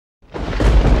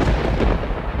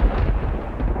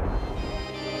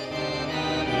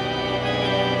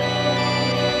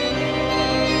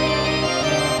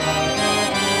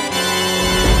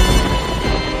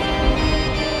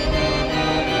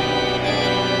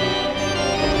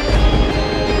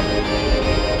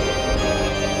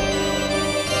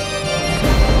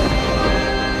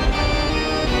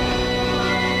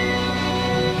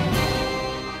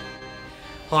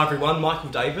Hi everyone, Michael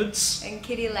Davids and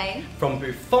Kitty Lane from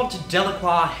Bouffant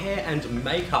Delacroix Hair and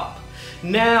Makeup.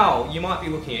 Now, you might be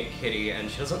looking at Kitty and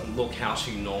she doesn't look how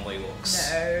she normally looks.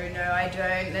 No, I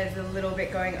don't. There's a little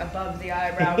bit going above the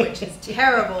eyebrow, which is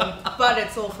terrible, but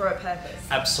it's all for a purpose.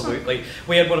 Absolutely.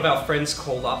 We had one of our friends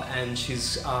call up and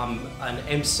she's an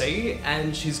MC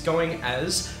and she's going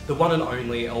as the one and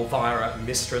only Elvira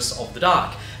Mistress of the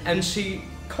Dark. And she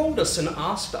called us and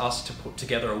asked us to put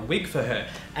together a wig for her,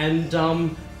 and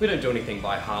we don't do anything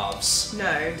by halves.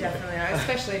 No, definitely not,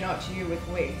 especially not you with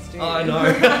wigs, do you? I know.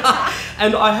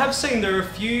 And I have seen there are a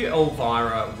few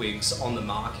Elvira wigs on the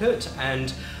market,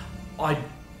 and I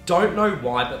don't know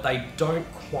why, but they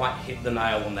don't quite hit the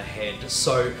nail on the head.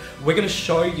 So we're going to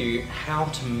show you how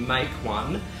to make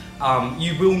one.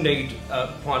 You will need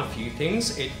quite a few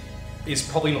things. It is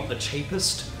probably not the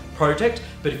cheapest project,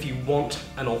 but if you want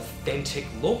an authentic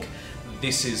look,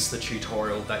 this is the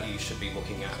tutorial that you should be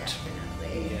looking at.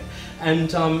 Definitely. Yeah.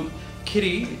 And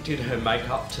Kitty did her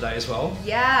makeup today as well.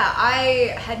 Yeah,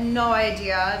 I had no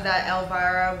idea that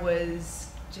Elvira was,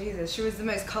 Jesus, she was the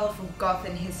most colourful goth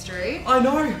in history. I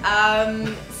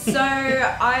know. So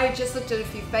I just looked at a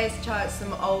few face charts,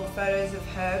 some old photos of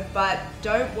her, but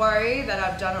don't worry that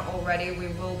I've done it already. We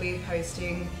will be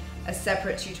posting a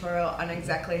separate tutorial on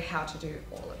exactly how to do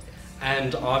all of this.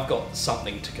 And I've got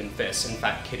something to confess. In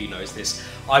fact, Kitty knows this.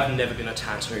 I've never been a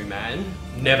tattoo man.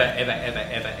 Never, ever, ever,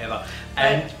 ever, ever.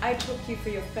 And I took you for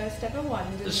your first ever one,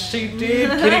 didn't I? she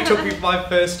did. Kitty took me for my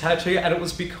first tattoo, and it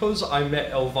was because I met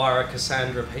Elvira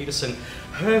Cassandra Peterson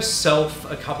herself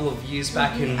a couple of years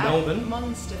back in Melbourne.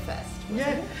 Monster Fest, wasn't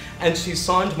it? And she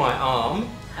signed my arm,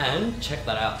 and check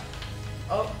that out.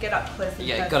 Oh, get up close and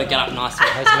Yeah, personal. gotta get up nice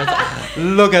and close.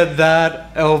 Look at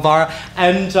that, Elvira.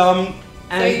 And so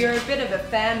you're a bit of a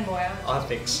fanboy, aren't you? I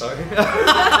think so.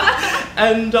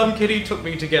 And Kitty took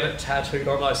me to get it tattooed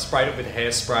on. I sprayed it with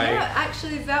hairspray. Yeah,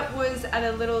 actually that was at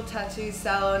a little tattoo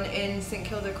salon in St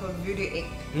Kilda called Voodoo Ink.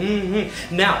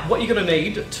 Mm-hmm. Now, what you're going to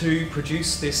need to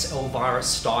produce this Elvira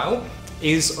style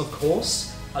is, of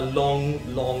course, a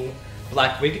long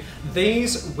black wig.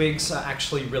 These wigs are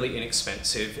actually really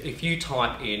inexpensive. If you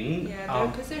type in... Yeah,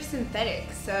 because they're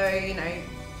synthetic, so, you know...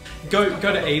 Go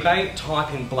to eBay,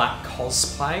 type in black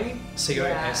cosplay,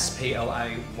 COSPLAY,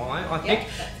 I think.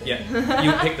 Yeah,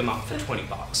 you'll pick them up for 20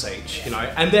 bucks each, you know,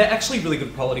 and they're actually really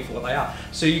good quality for what they are.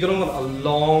 So you're going to want a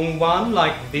long one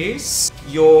like this.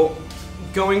 You're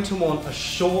going to want a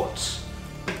short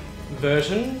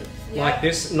version like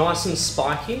this, nice and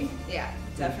spiky. Yeah.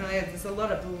 Definitely, there's a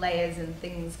lot of layers and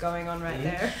things going on right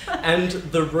there. And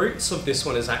the roots of this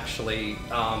one is actually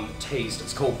teased.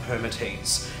 It's called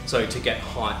permatease, so to get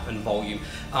height and volume.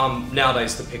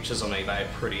 Nowadays the pictures on eBay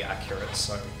are pretty accurate,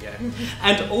 so yeah.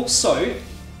 And also,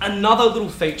 another little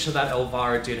feature that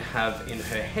Elvira did have in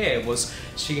her hair was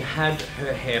she had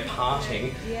her hair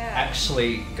parting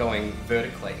actually going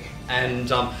vertically.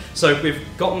 And so we've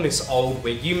gotten this old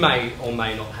wig. You may or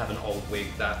may not have an old wig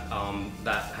that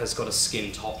that has got a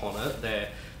skin top on it. They're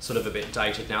sort of a bit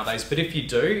dated nowadays, but if you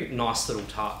do, nice little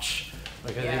touch.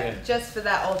 Okay, yeah, just for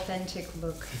that authentic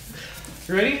look.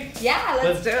 You ready? Yeah,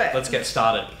 let's do it. Let's get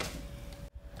started.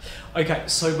 Okay,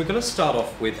 so we're going to start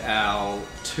off with our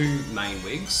two main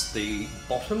wigs, the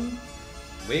bottom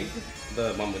wig,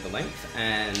 the one with the length,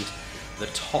 and the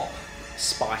top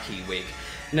spiky wig.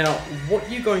 Now,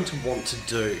 what you're going to want to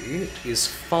do is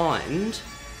find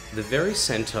the very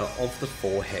centre of the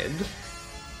forehead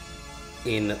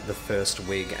in the first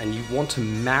wig, and you want to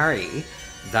marry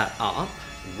that up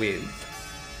with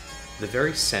the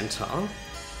very centre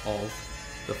of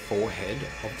the forehead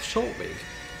of the short wig.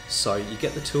 So you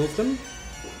get the two of them,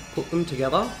 put them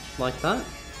together like that.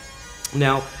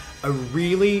 Now, a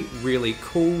really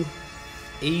cool,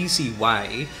 easy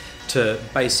way to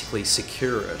basically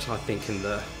secure it, I think in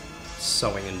the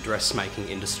sewing and dressmaking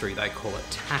industry they call it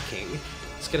tacking.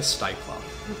 Let's get a stapler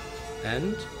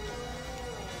and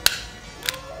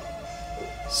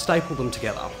staple them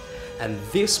together. And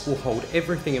this will hold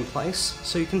everything in place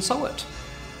so you can sew it.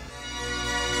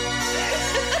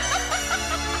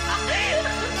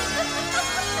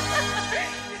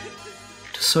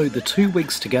 To sew the two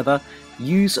wigs together,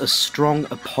 use a strong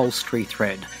upholstery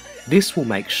thread. This will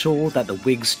make sure that the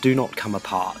wigs do not come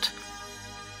apart.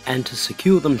 And to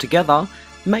secure them together,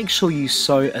 make sure you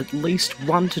sew at least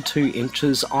 1 to 2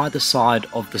 inches either side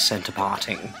of the centre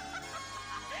parting.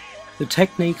 The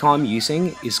technique I'm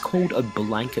using is called a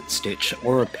blanket stitch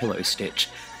or a pillow stitch.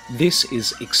 This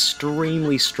is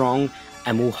extremely strong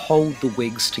and will hold the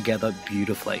wigs together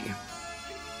beautifully.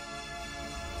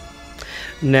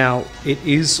 Now, it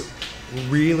is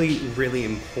really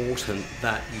important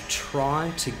that you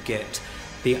try to get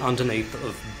the underneath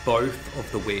of both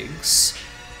of the wigs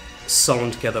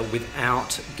sewn together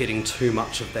without getting too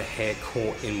much of the hair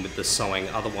caught in with the sewing,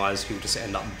 otherwise you'll just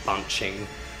end up bunching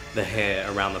the hair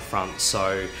around the front.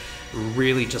 So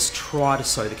really just try to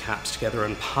sew the caps together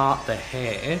and part the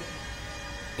hair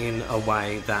in a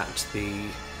way that the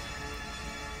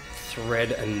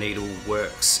thread and needle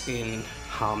works in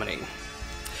harmony.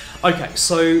 Okay,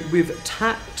 so we've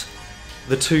tacked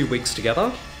the 2 wigs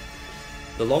together,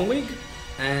 the long wig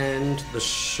and the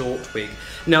short wig.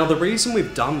 Now the reason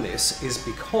we've done this is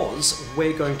because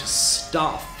we're going to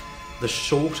stuff the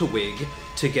shorter wig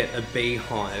to get a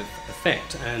beehive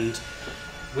effect, and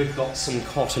we've got some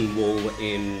cotton wool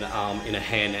in a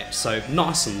hairnet, so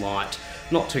nice and light,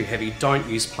 not too heavy. Don't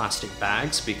use plastic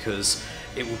bags because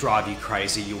it will drive you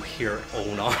crazy, you'll hear it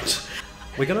all night.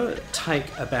 We're going to take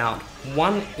about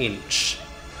 1 inch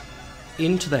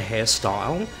into the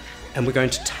hairstyle and we're going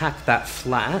to tack that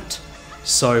flat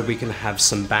so we can have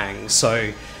some bangs,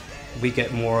 so we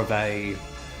get more of a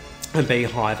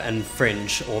beehive and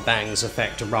fringe or bangs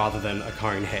effect rather than a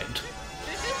cone head.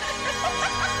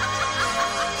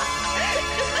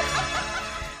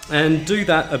 And do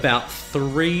that about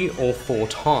 3 or 4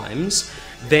 times.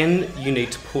 Then you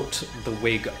need to put the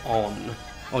wig on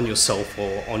yourself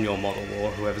or on your model or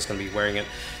whoever's going to be wearing it,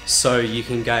 so you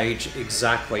can gauge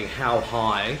exactly how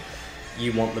high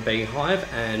you want the beehive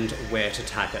and where to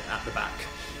tack it at the back.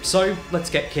 So let's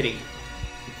get kitty.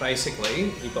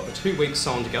 Basically, you've got the 2 wigs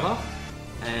sewn together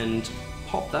and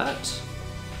pop that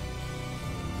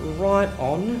right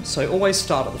on. So always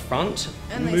start at the front.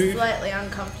 Only slightly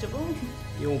uncomfortable.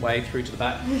 Your way through to the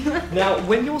back. Now,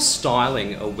 when you're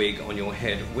styling a wig on your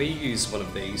head, we use one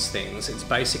of these things. It's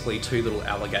basically 2 little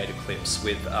alligator clips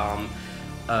with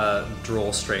a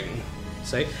drawstring,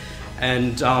 see?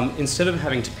 And instead of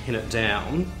having to pin it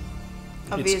down...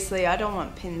 Obviously, I don't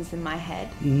want pins in my head.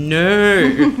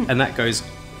 No! And that goes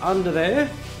under there.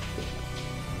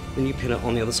 Then you pin it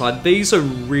on the other side. These are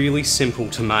really simple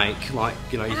to make. Like,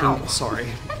 you know, you Ow. can... Sorry.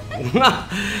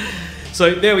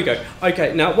 So there we go.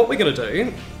 Okay, now what we're going to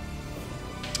do,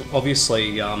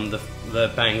 obviously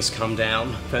the bangs come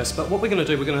down first, but what we're going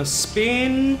to do, we're going to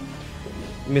spin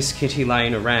Miss Kitty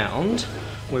Lane around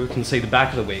where we can see the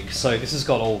back of the wig. So this has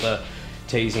got all the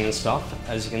teasing and stuff,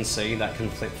 as you can see, that can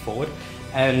flip forward.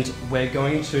 And we're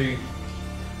going to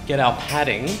get our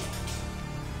padding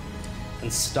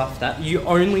and stuff that. You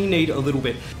only need a little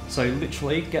bit. So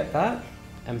literally get that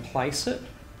and place it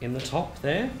in the top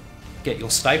there. Get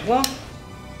your stapler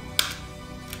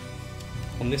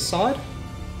on this side,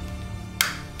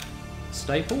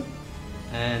 staple,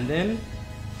 and then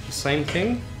the same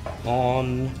thing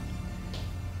on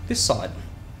this side.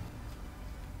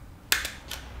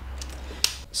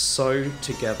 Sew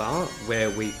together where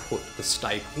we put the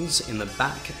staples in the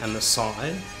back and the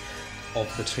side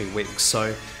of the 2 wigs.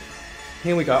 So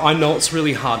here we go. I know it's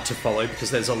really hard to follow because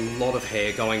there's a lot of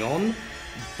hair going on,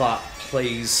 but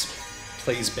please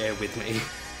bear with me.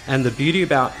 And the beauty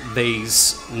about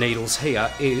these needles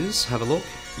here is, have a look,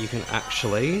 you can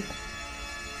actually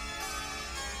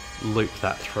loop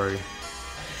that through.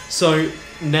 So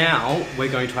now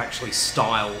we're going to actually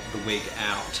style the wig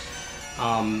out.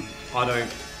 I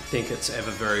don't think it's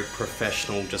ever very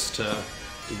professional just to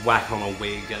whack on a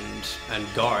wig and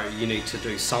go. You need to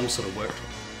do some sort of work.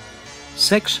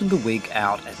 Section the wig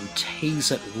out and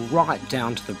tease it right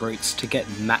down to the roots to get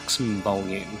maximum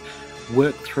volume.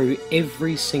 Work through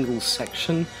every single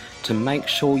section to make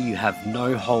sure you have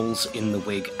no holes in the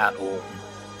wig at all.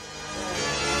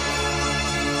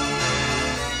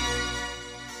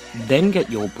 Then get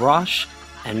your brush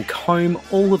and comb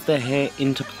all of the hair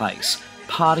into place,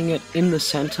 parting it in the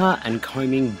centre and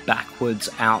combing backwards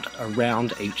out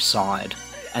around each side,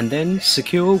 and then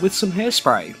secure with some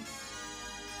hairspray.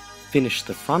 Finish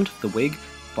the front of the wig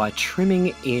by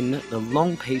trimming in the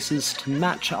long pieces to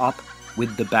match up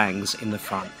with the bangs in the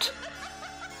front.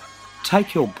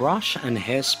 Take your brush and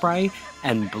hairspray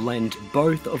and blend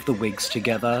both of the wigs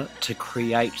together to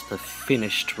create the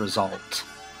finished result.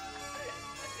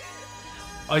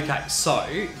 Okay, so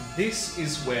this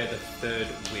is where the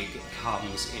 3rd wig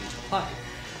comes into play.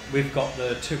 We've got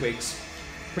the 2 wigs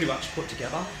pretty much put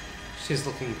together. She's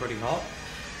looking pretty hot.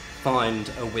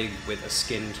 Find a wig with a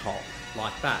skin top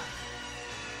like that.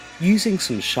 Using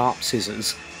some sharp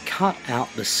scissors, cut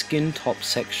out the skin top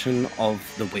section of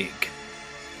the wig.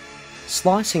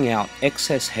 Slicing out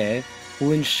excess hair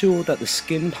will ensure that the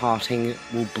skin parting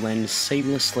will blend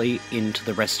seamlessly into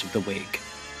the rest of the wig.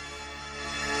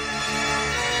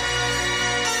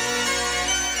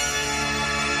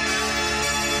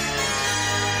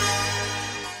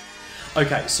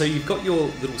 Okay, so you've got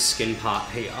your little skin part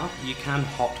here. You can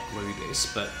hot glue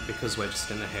this, but because we're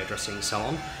just in a hairdressing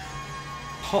salon,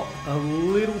 pop a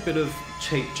little bit of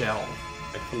cheap gel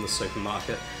from the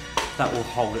supermarket. That will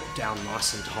hold it down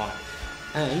nice and tight.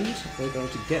 And we're going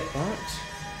to get that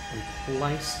and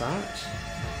place that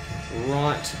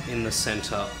right in the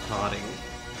centre parting.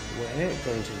 We're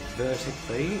going to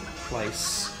vertically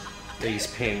place these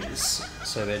pins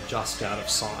so they're just out of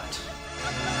sight.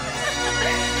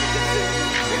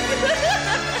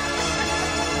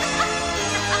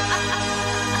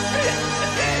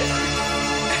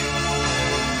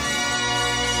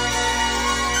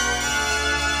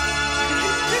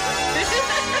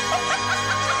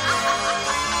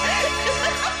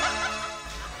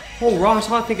 Alright,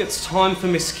 I think it's time for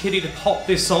Miss Kitty to pop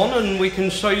this on and we can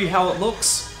show you how it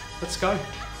looks. Let's go.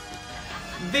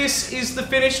 This is the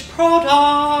finished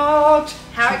product!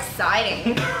 How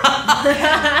exciting!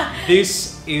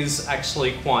 This is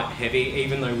actually quite heavy,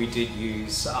 even though we did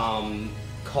use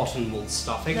cotton wool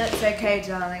stuffing. That's okay,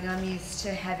 darling. I'm used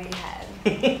to heavy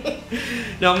head.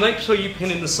 Now make sure you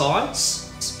pin in the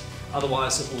sides,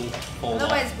 otherwise it will fall off.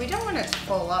 Otherwise, we don't want it to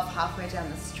fall off halfway down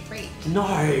the street.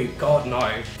 No, God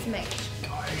no. Make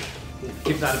We'll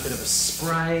give that a bit of a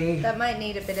spray. That might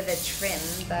need a bit of a trim,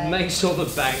 but... Make sure the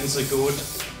bangs are good.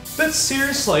 But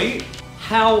seriously,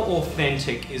 how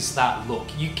authentic is that look?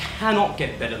 You cannot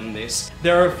get better than this.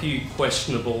 There are a few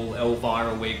questionable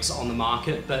Elvira wigs on the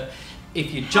market, but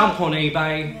if you jump on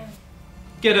eBay,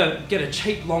 get a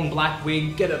cheap long black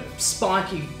wig, get a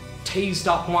spiky teased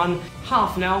up one,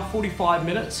 half an hour, 45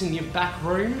 minutes in your back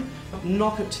room,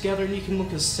 knock it together and you can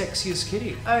look as sexy as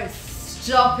Kitty. Oh,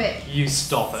 stop it. You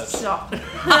stop it. Stop.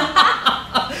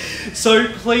 So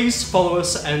please follow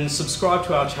us and subscribe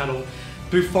to our channel,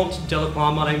 Bouffant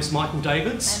Delacroix. My name's Michael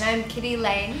Davids. And I'm Kitty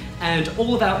Lane. And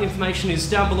all of our information is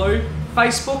down below.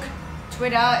 Facebook,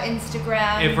 Twitter,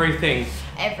 Instagram. everything.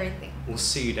 Everything. We'll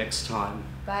see you next time.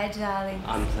 Bye, darling.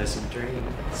 Unpleasant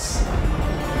dreams.